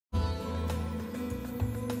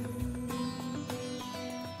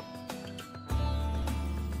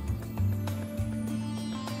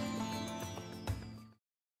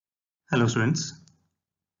Hello students,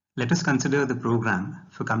 let us consider the program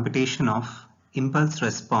for computation of impulse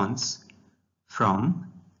response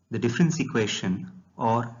from the difference equation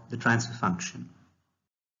or the transfer function.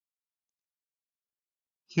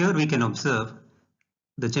 Here we can observe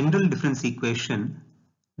the general difference equation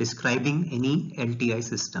describing any LTI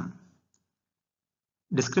system.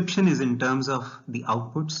 Description is in terms of the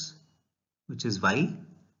outputs, which is y,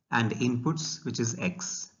 and inputs, which is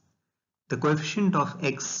x. The coefficient of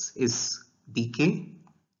x is bk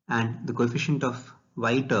and the coefficient of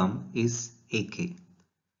y term is ak.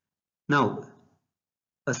 Now,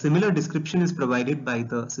 a similar description is provided by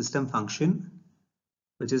the system function,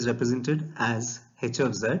 which is represented as h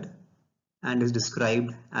of z and is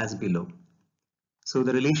described as below. So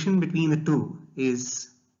the relation between the two is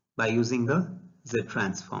by using the z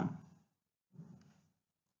transform.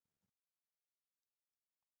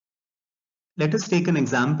 Let us take an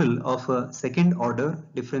example of a second order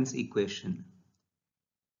difference equation.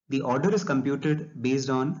 The order is computed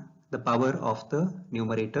based on the power of the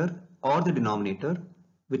numerator or the denominator,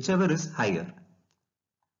 whichever is higher.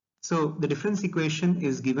 So the difference equation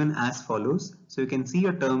is given as follows. So you can see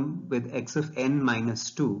a term with x of n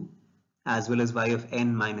minus 2 as well as y of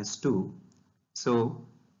n minus 2. So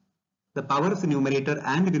the power of the numerator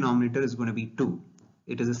and the denominator is going to be 2.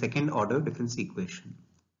 It is a second order difference equation.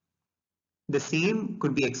 The same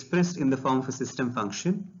could be expressed in the form of a system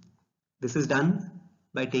function. This is done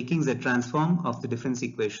by taking the transform of the difference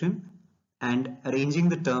equation and arranging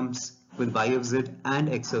the terms with y of z and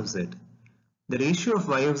x of z. The ratio of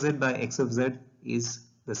y of z by x of z is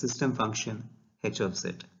the system function h of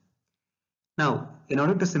z. Now, in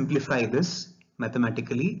order to simplify this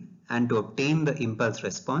mathematically and to obtain the impulse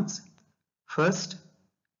response, first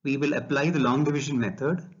we will apply the long division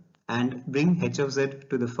method and bring h of z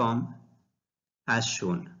to the form as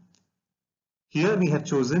shown. Here we have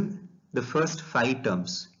chosen the first 5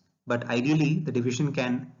 terms, but ideally the division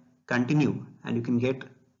can continue and you can get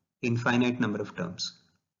infinite number of terms.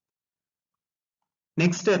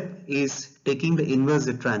 Next step is taking the inverse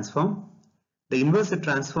Z transform. The inverse Z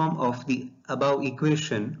transform of the above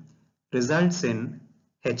equation results in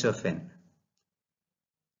h of n.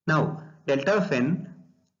 Now delta of n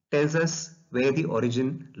tells us where the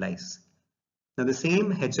origin lies. Now the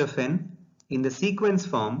same h of n in the sequence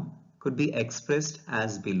form could be expressed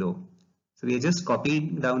as below. So we are just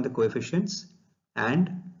copying down the coefficients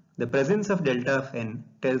and the presence of delta of n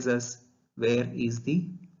tells us where is the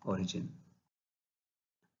origin.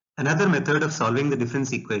 Another method of solving the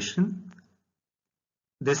difference equation,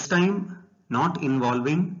 this time not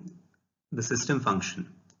involving the system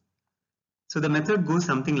function. So the method goes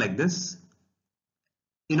something like this.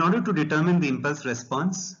 In order to determine the impulse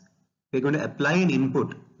response, we are going to apply an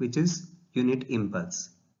input which is unit impulse.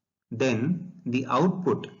 Then the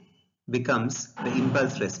output becomes the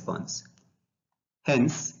impulse response.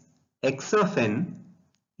 Hence, x of n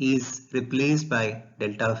is replaced by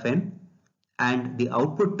delta of n and the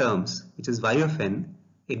output terms, which is y of n,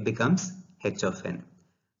 it becomes h of n.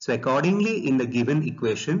 So accordingly, in the given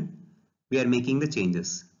equation, we are making the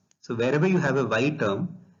changes. So wherever you have a y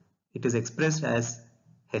term, it is expressed as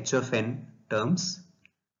h of n terms,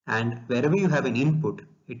 and wherever you have an input,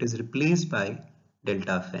 it is replaced by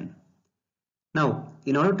delta of n. Now,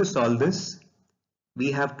 in order to solve this,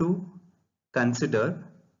 we have to consider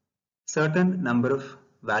certain number of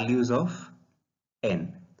values of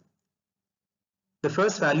n. The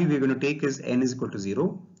first value we are going to take is n is equal to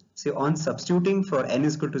 0. So on substituting for n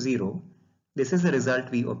is equal to 0, this is the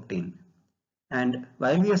result we obtain. And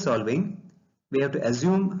while we are solving, we have to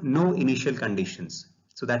assume no initial conditions.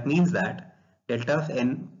 So that means that delta of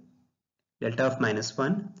n, delta of minus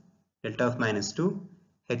 1, delta of minus 2,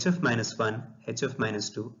 h of minus 1, h of minus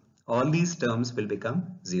 2, all these terms will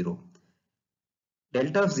become 0.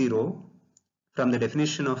 Delta of 0 from the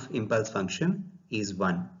definition of impulse function is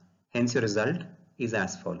 1. Hence your result is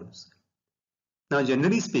as follows. Now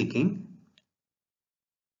generally speaking,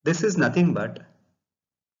 this is nothing but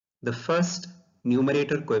the first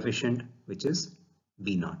numerator coefficient, which is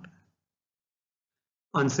b0.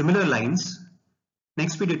 On similar lines,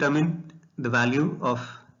 next we determine the value of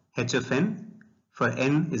h of n for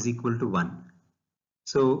n is equal to 1.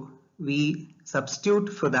 So we substitute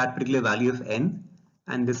for that particular value of n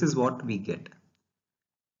and this is what we get.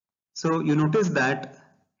 So you notice that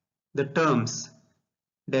the terms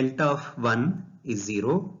delta of 1 is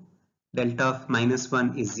 0, delta of minus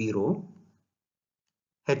 1 is 0,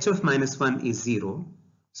 h of minus 1 is 0.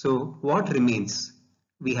 So what remains?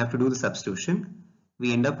 We have to do the substitution.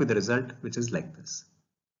 We end up with a result which is like this.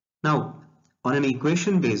 Now, on an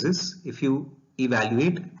equation basis, if you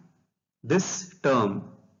evaluate this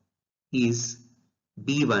term is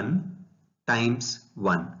B1 times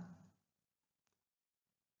 1.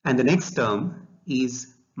 And the next term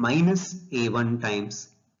is minus A1 times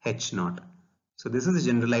H0. So this is a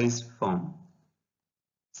generalized form.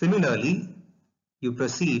 Similarly, you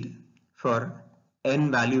proceed for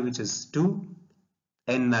n value which is 2,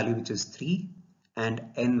 n value which is 3, and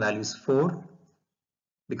n value is 4,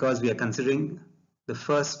 because we are considering the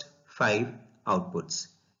first 5 outputs,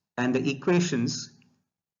 and the equations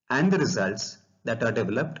and the results that are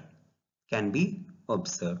developed can be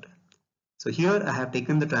observed. So here I have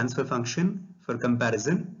taken the transfer function for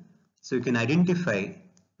comparison, so you can identify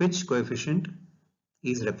which coefficient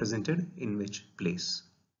is represented in which place.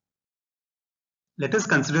 Let us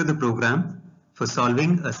consider the program for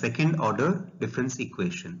solving a second order difference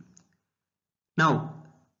equation. Now,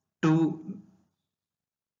 to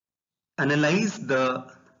analyze the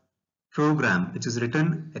program which is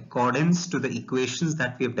written accordance to the equations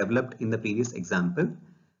that we have developed in the previous example,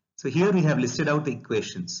 so here we have listed out the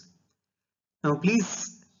equations. Now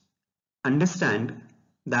please understand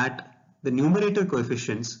that the numerator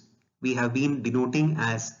coefficients we have been denoting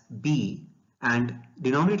as B and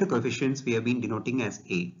denominator coefficients we have been denoting as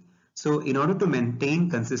A. So in order to maintain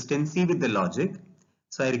consistency with the logic,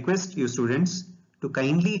 so I request you students to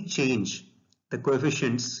kindly change the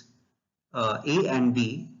coefficients A and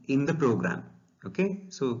B in the program. Okay,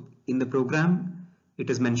 so in the program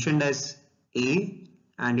it is mentioned as A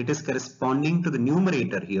and it is corresponding to the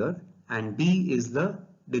numerator here, and B is the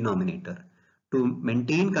denominator. To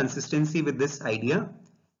maintain consistency with this idea,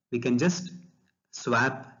 we can just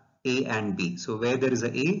swap A and B. So where there is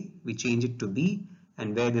a A, we change it to B,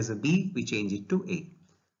 and where there is a B, we change it to A.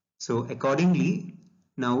 So accordingly,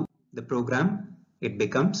 now the program, it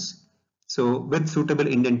becomes, so with suitable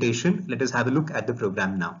indentation, let us have a look at the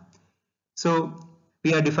program now. So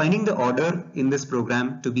we are defining the order in this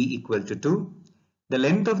program to be equal to 2. The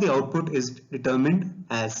length of the output is determined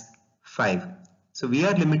as 5. So we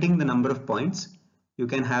are limiting the number of points. You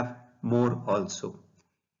can have more also.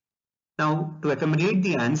 Now to accommodate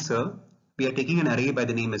the answer, we are taking an array by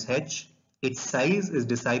the name as H. Its size is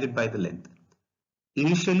decided by the length.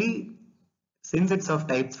 Initially, since it's of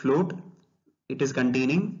type float, it is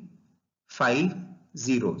containing 5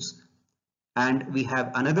 zeros. And we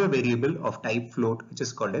have another variable of type float which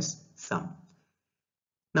is called as sum.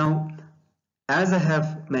 Now, as I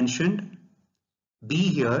have mentioned, B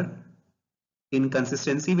here in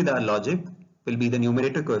consistency with our logic will be the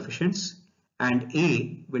numerator coefficients, and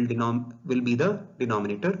A will be the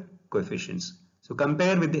denominator coefficients. So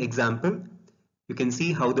compare with the example, you can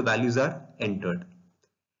see how the values are entered.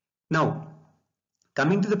 Now,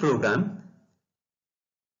 coming to the program,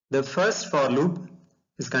 the first for loop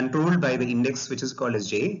is controlled by the index which is called as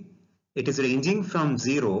j. It is ranging from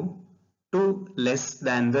 0 to less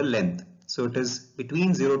than the length. So it is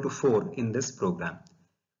between 0 to 4 in this program.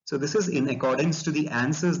 So this is in accordance to the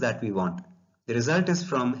answers that we want. The result is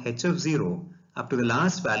from h of 0 up to the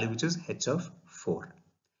last value which is h of 4.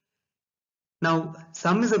 Now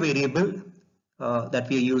sum is a variable that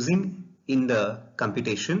we are using in the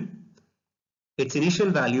computation. Its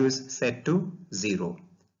initial value is set to 0.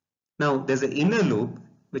 Now there's an inner loop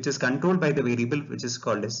which is controlled by the variable which is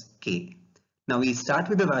called as k. Now we start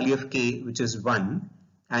with the value of k which is 1,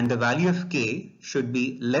 and the value of k should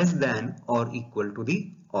be less than or equal to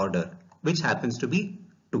the order, which happens to be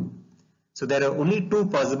 2. So there are only two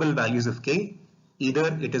possible values of k.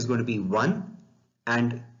 Either it is going to be 1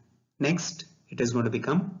 and next it is going to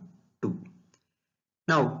become 2.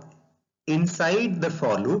 Now inside the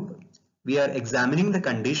for loop, we are examining the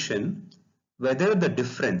condition whether the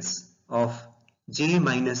difference of j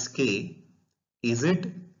minus k, is it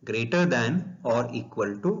greater than or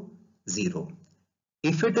equal to 0.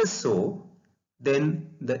 If it is so,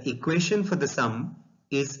 then the equation for the sum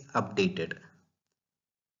is updated.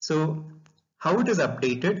 So how it is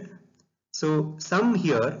updated? So sum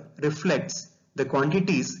here reflects the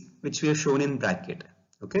quantities which we have shown in bracket.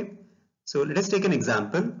 Okay. So let us take an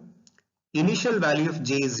example. Initial value of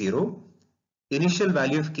j is 0. Initial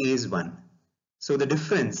value of k is 1. So the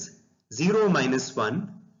difference 0 minus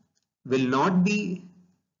 1 will not be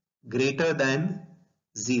greater than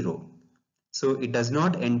 0. So it does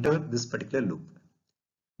not enter this particular loop.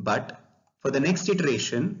 But for the next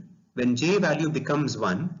iteration, when j value becomes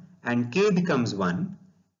 1 and k becomes 1,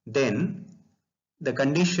 then the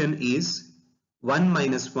condition is 1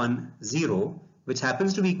 minus 1, 0, which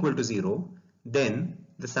happens to be equal to 0, then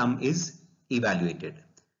the sum is evaluated.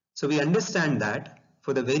 So we understand that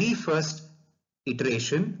for the very first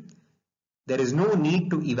iteration, there is no need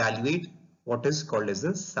to evaluate what is called as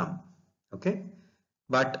the sum. Okay,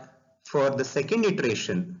 but for the second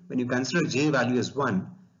iteration, when you consider j value as 1,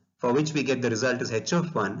 for which we get the result as h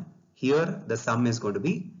of 1, here the sum is going to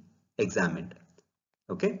be examined.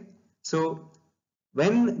 Okay, so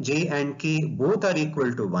when j and k both are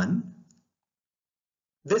equal to 1,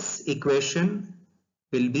 this equation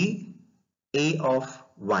will be a of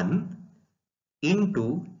 1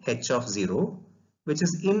 into h of 0, which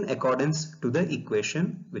is in accordance to the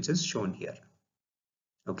equation which is shown here.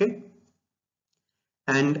 Okay,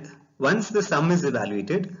 and once the sum is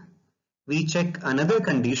evaluated, we check another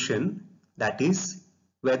condition, that is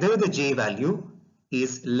whether the j value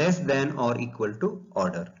is less than or equal to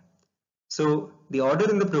order. So the order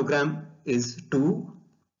in the program is 2.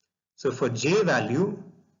 So for j value,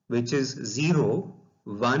 which is 0,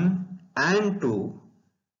 1 and 2,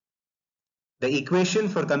 the equation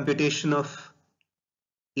for computation of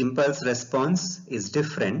impulse response is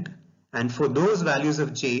different, and for those values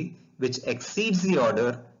of j which exceeds the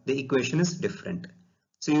order, the equation is different.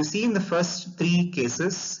 So you see in the first 3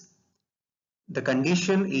 cases, the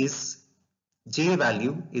condition is j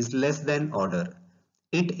value is less than order.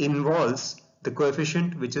 It involves the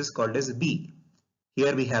coefficient which is called as b.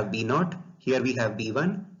 Here we have b0, here we have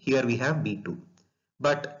b1, here we have b2.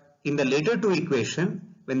 But in the later 2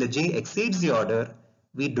 equation, when the j exceeds the order,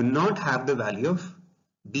 we do not have the value of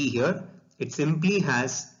b here. It simply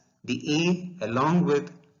has the a along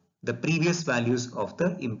with the previous values of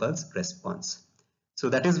the impulse response. So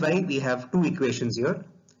that is why we have 2 equations here.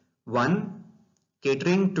 One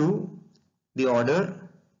catering to the order,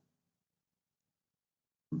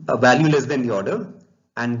 a value less than the order,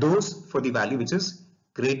 and those for the value which is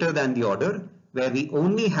greater than the order, where we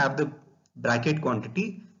only have the bracket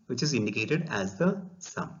quantity which is indicated as the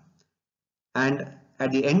sum. And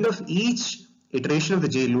at the end of each iteration of the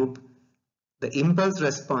J loop, the impulse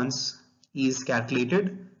response is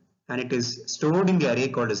calculated and it is stored in the array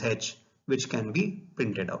called as H, which can be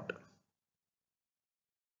printed out.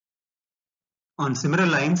 On similar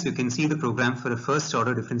lines, you can see the program for a first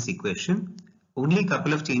order difference equation. Only a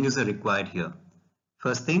couple of changes are required here.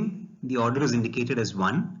 First thing, the order is indicated as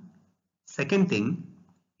 1. Second thing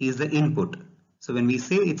is the input. So when we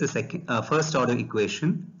say it's a first order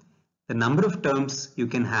equation, the number of terms you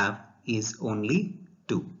can have is only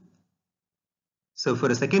 2. So for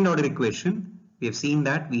a second order equation, we have seen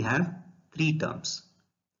that we have 3 terms.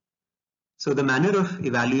 So the manner of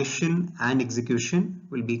evaluation and execution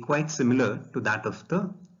will be quite similar to that of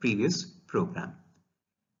the previous program.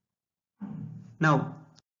 Now,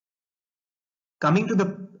 coming to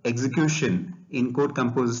the execution in Code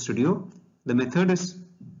Composer Studio, the method is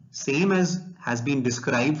same as has been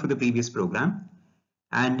described for the previous program.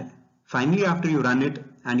 And finally, after you run it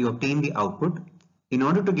and you obtain the output, in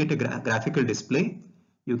order to get a graphical display,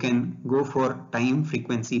 you can go for time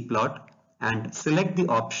frequency plot and select the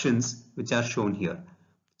options which are shown here.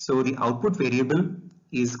 So the output variable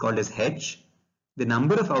is called as H. The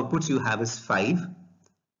number of outputs you have is 5.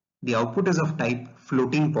 The output is of type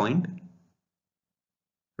floating point,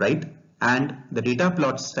 right? And the data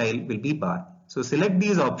plot style will be bar. So select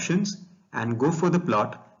these options and go for the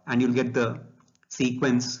plot, and you'll get the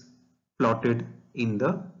sequence plotted in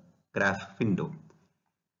the graph window.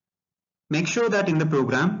 Make sure that in the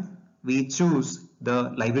program we choose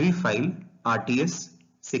the library file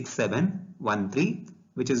RTS6713,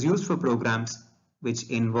 which is used for programs which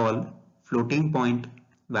involve floating point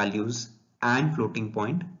values and floating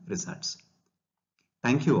point results.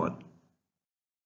 Thank you all.